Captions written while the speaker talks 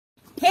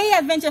Hey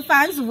adventure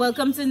fans,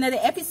 welcome to another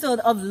episode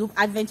of Loop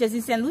Adventures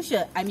in Saint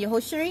Lucia. I'm your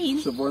host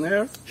Sharine.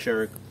 Soufriere.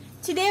 Sharine.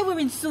 Today we're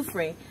in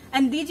Soufriere,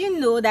 and did you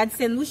know that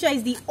Saint Lucia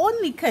is the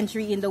only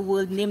country in the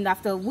world named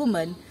after a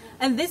woman,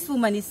 and this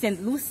woman is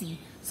Saint Lucia.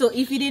 So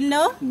if you didn't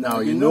know, now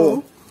you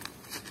know.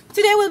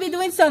 Today we'll be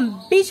doing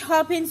some beach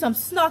hopping, some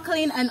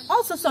snorkeling, and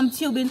also some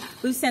tubing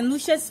with Saint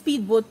Lucia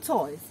speedboat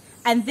tours.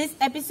 And this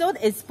episode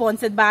is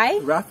sponsored by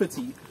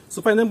Rafferty.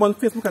 So find them on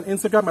Facebook and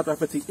Instagram at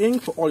Rafferty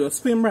Inc. for all your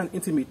swimwear and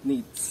intimate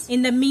needs.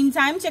 In the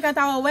meantime, check out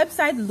our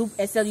website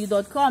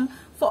loopslu.com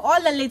for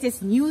all the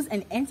latest news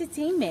and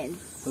entertainment.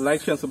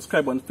 Like, share, and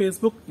subscribe on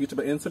Facebook, YouTube,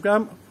 and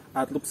Instagram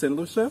at Loop Saint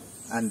Lucia.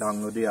 And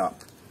download the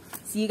app.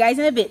 See you guys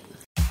in a bit.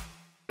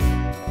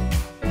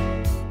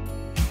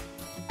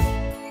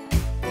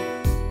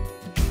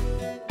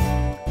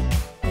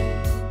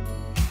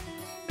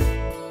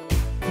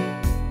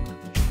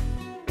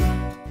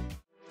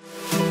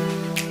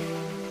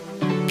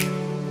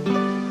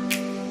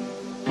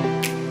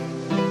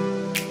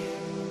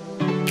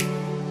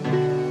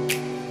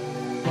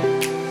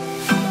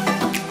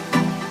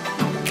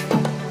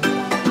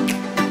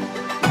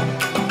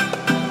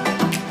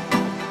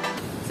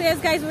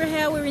 Guys, we're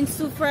here, we're in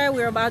Soufriere,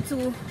 we're about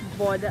to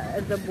board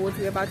the boat,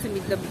 we're about to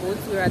meet the boat,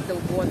 we're at the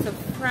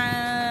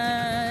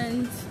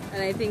waterfront,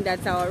 and I think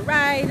that's our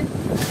ride.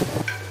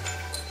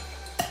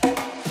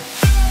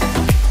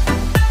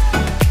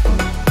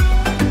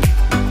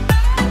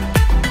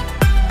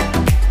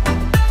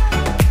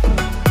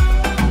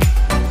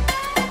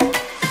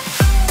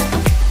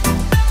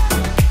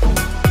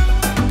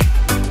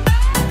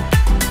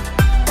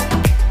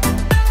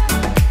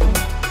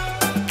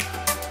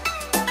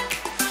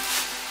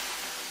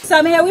 So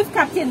I'm here with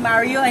Captain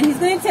Mario, and he's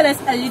going to tell us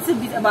a little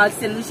bit about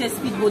Saint Lucia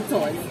speedboat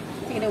tours.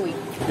 Take it away.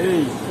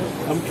 Hey,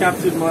 I'm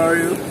Captain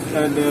Mario,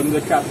 and I'm the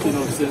captain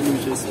of Saint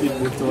Lucia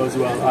speedboat tours.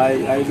 Well,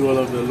 I do all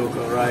of the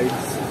local rides.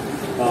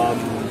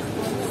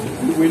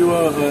 We do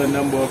a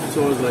number of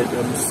tours like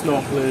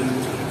snorkeling,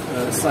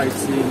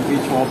 sightseeing,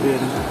 beach hopping,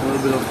 a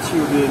little bit of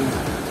tubing,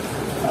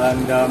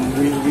 and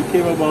we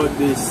came about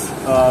this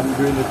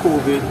during the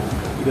COVID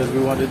because we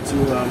wanted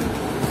to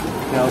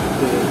help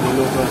the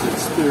locals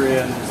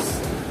experience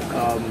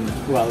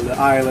well, the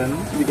island,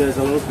 because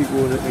a lot of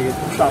people they get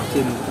trapped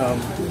in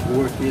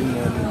working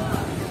and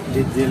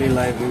their daily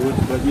livelihood.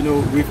 But you know,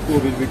 with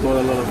COVID, we got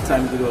a lot of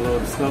time to do a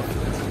lot of stuff,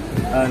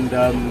 and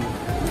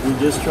we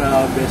just try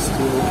our best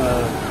to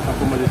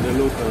accommodate the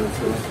locals.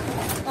 So.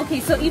 Okay,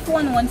 so if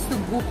one wants to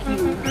book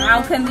you,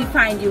 how can we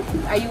find you?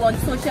 Are you on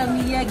social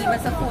media? Give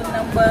us a phone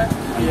number.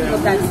 Yeah,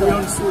 we're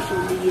on social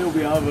media.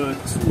 We have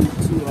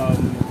two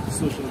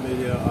social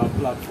media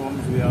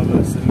platforms. We have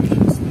a Saint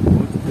Lucia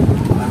Speedboat,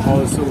 and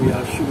also we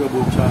have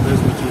Sugarboat Charters,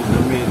 which is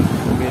the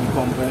main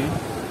company.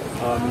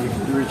 You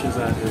can reach us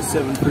at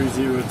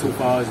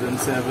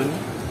 730-2007,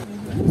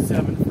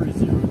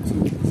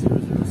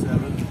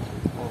 730-2007,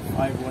 or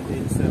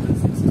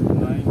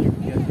 518-7629. You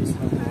can get this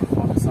number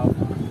on WhatsApp.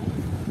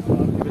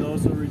 You can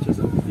also reach us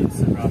on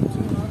Instagram to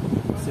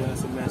send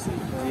us a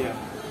message. Yeah.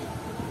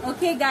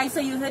 Okay, guys, so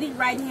you heard it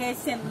right here,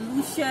 Saint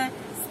Lucia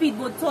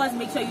speedboat tours.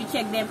 Make sure you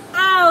check them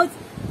out,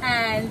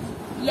 and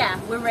yeah,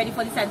 we're ready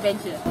for this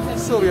adventure.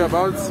 So we're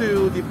about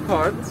to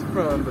depart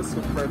from the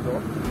Soufriere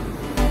dock.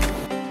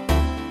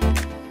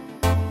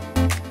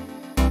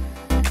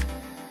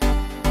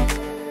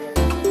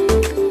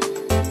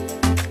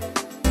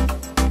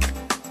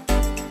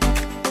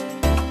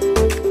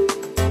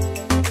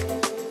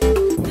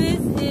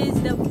 This is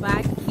the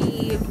back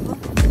cave.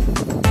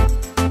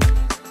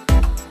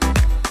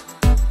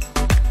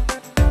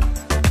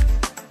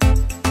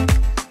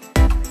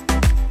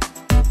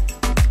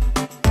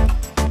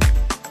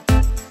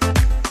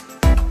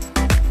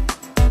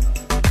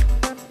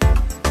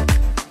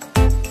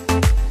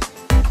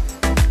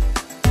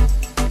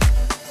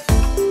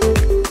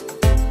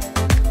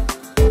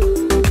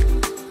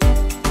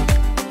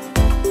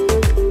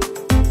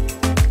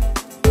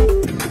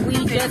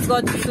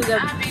 Got to the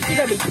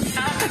beach.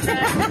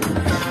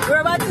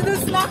 We're about to do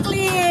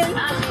snorkeling.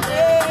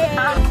 Yay.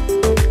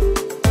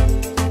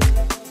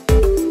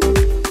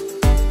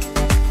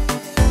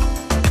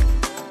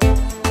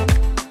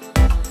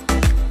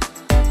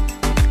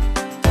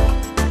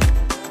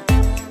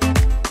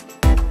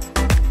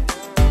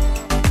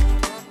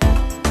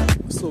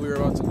 So we're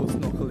about to go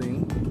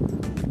snorkeling.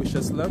 Wish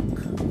us luck.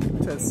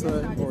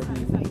 Tessa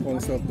already pulling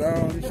herself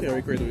down.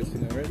 Sherry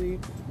graduating already.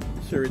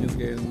 Sharine is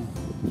getting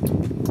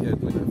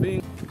doing her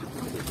thing.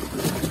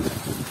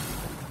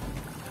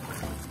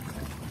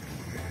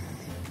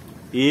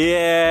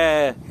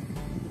 Yeah.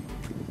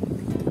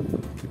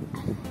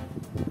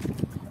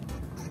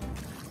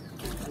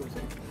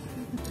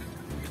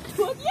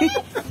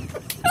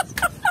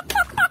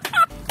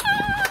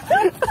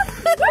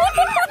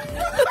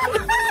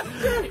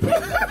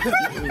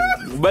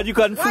 But you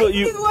can float.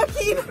 You.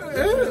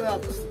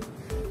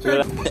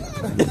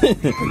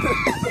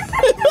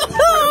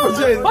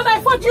 But I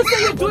thought you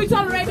said you do it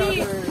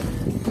already.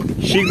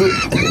 She go.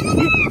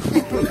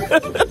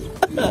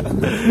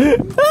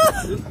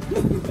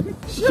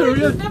 Sure,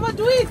 you never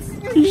do it.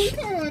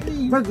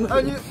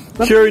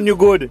 Sharine, you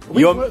good?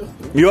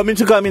 You want me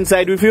to come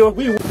inside with you?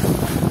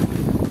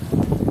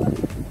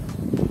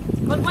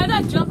 But why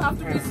that jump have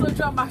to be so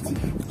dramatic?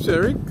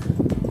 Sharine?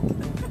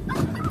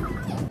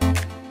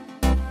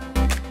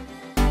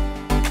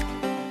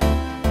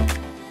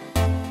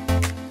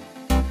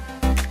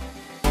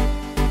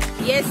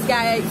 Yes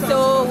guys,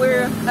 so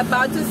we're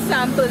about to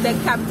sample the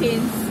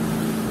captain's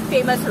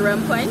famous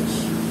rum punch.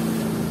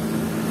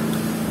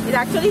 It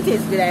actually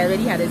tastes good. I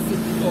already had a sip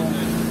before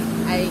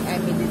I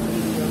made this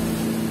video.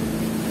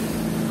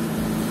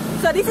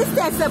 So this is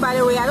Tessa, by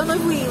the way. I don't know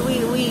if we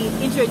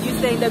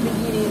introduced her in the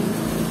beginning.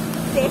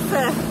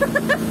 Tessa.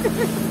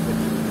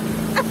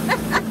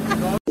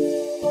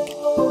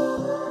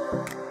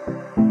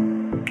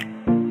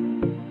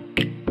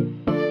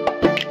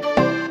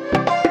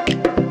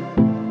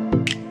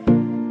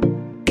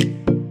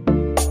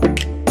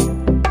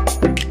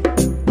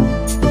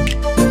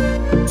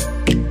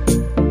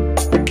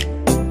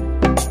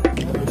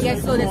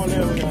 So this is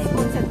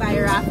sponsored by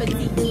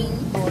Rafferty King.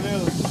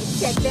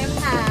 Check them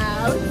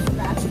out.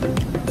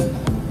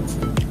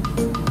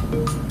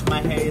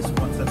 My hair is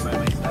sponsored by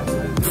myself.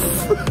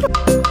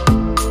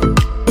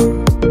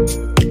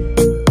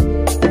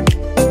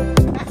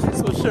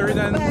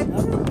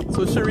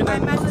 So Sharine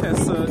and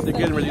Tessa, they're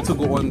getting ready to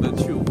go on the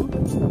tube.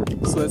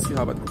 So let's see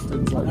how that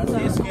turns out.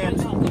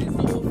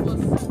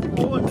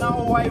 Oh, now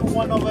why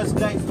one of us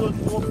guys don't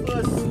go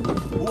first?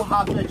 Who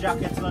have the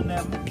jackets on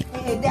them?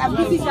 They have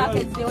beauty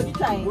jackets. They only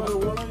trying.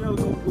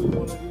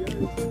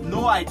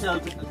 No, I tell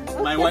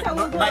my wife.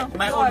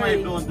 My own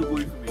wife don't want to go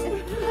with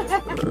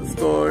me.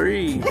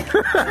 Story.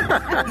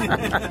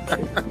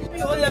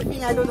 The only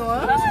thing I don't know.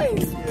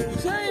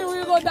 Sharine,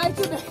 we're gonna die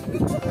today.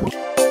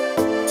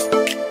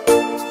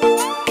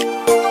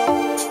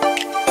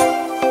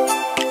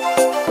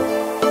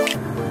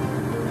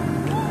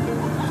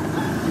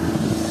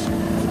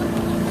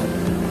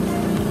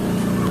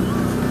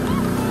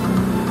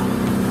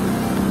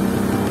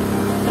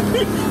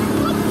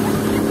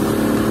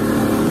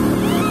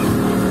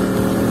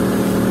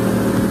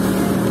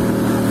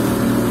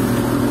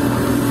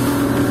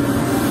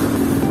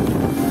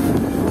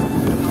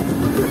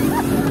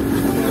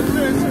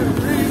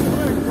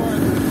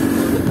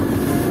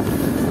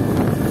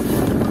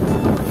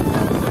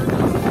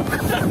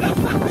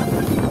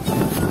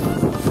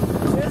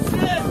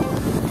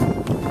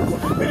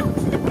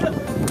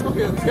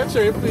 Get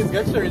Sharine, please.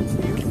 Get Sharine,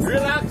 please.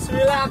 Relax,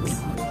 relax.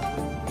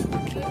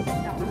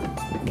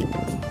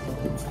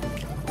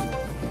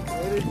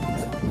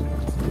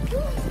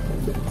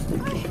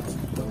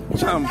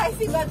 Champ. I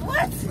see, but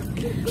what?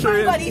 Sharine.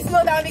 Everybody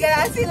slow down because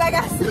I feel like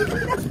I see.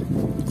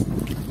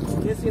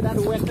 You see that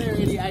weather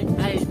already? I don't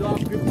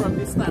have grip from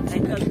this time. I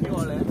tell you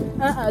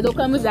all. Don't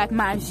come with that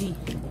magie.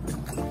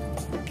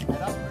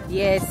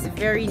 Yes,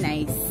 very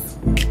nice.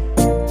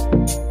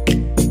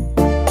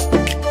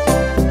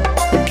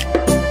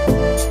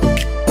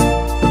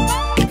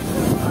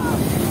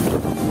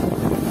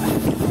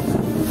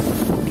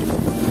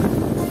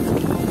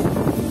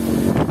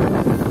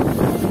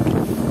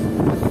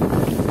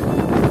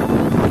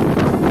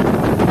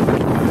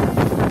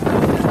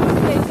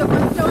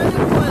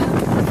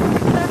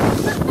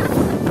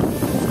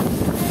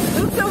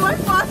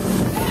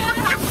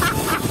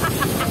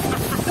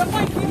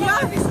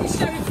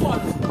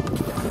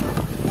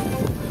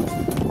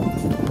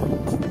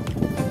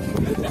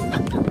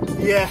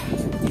 Yeah.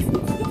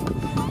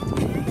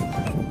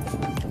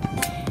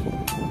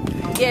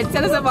 Yeah,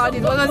 tell us about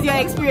it. What was your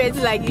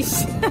experience like?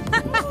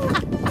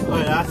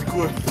 Oh, that's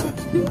cool.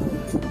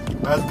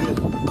 That's good.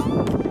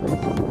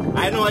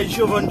 I know I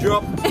shove and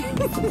drop.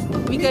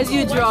 Because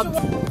you dropped.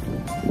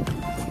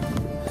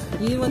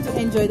 You want to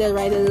enjoy the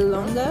ride a little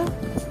longer?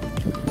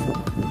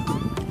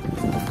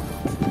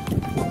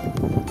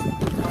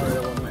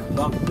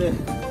 Back there.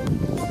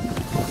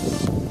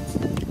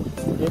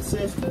 Yes,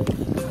 sir.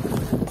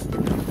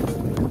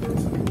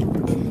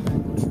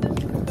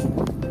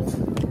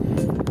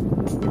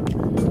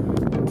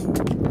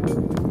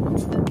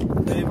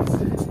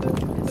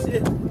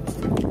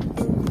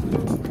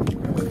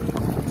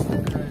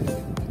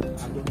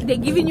 They're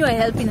giving you a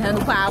helping hand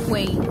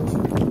halfway.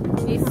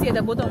 They say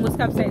the boat almost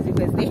capsized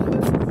because they.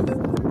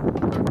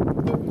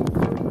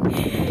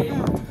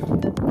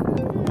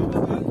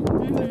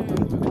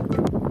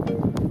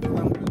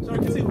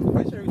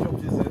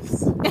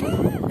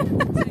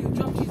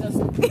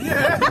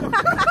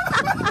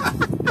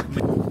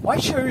 Why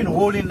Sharine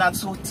holding that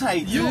so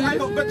tight? I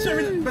know, but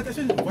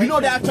Sharine, you know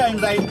there are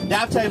times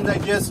I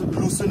just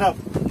loosen up,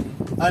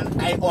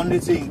 and I on the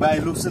thing, but I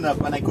loosen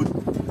up and I could.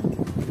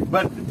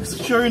 But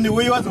Sharine, the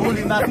way you was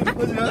holding that, it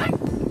was like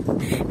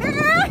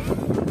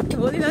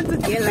holding on to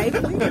their life.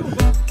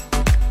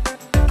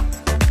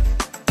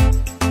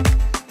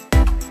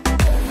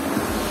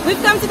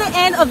 We've come to the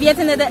end of yet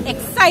another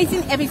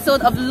exciting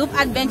episode of Loop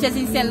Adventures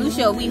in Saint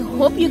Lucia. We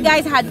hope you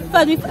guys had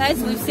fun with us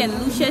with Saint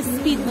Lucia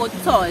Speedboat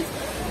Tours.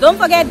 Don't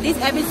forget, this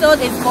episode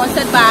is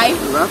sponsored by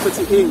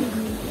Rafferty King.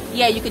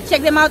 Yeah, you can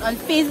check them out on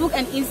Facebook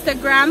and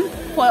Instagram.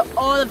 for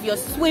all of your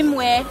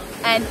swimwear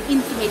and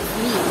intimate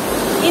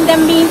needs. In the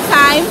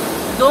meantime,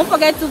 don't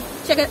forget to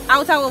check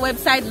out our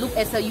website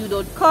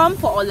loopslu.com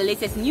for all the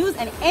latest news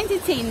and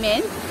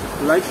entertainment.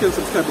 Like, share,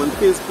 subscribe on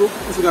Facebook,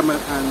 Instagram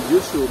and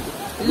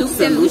YouTube. Loop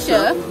Saint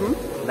Lucia.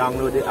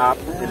 Download the app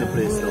in the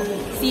Play Store.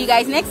 See you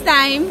guys next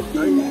time.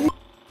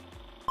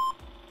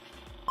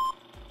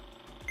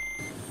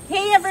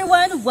 Hey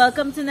everyone,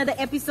 welcome to another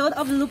episode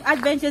of Loop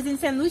Adventures in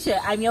Saint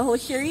Lucia. I'm your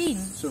host Sharine.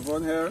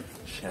 Siobhan here.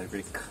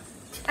 Sharine.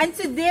 And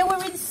today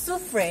we're in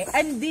Soufriere.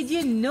 And did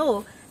you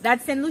know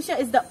that Saint Lucia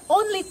is the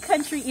only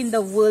country in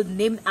the world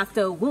named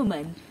after a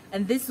woman?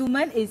 And this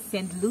woman is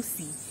Saint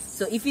Lucia.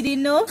 So if you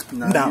didn't know,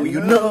 now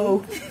you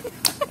know.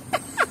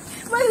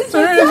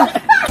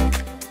 Well,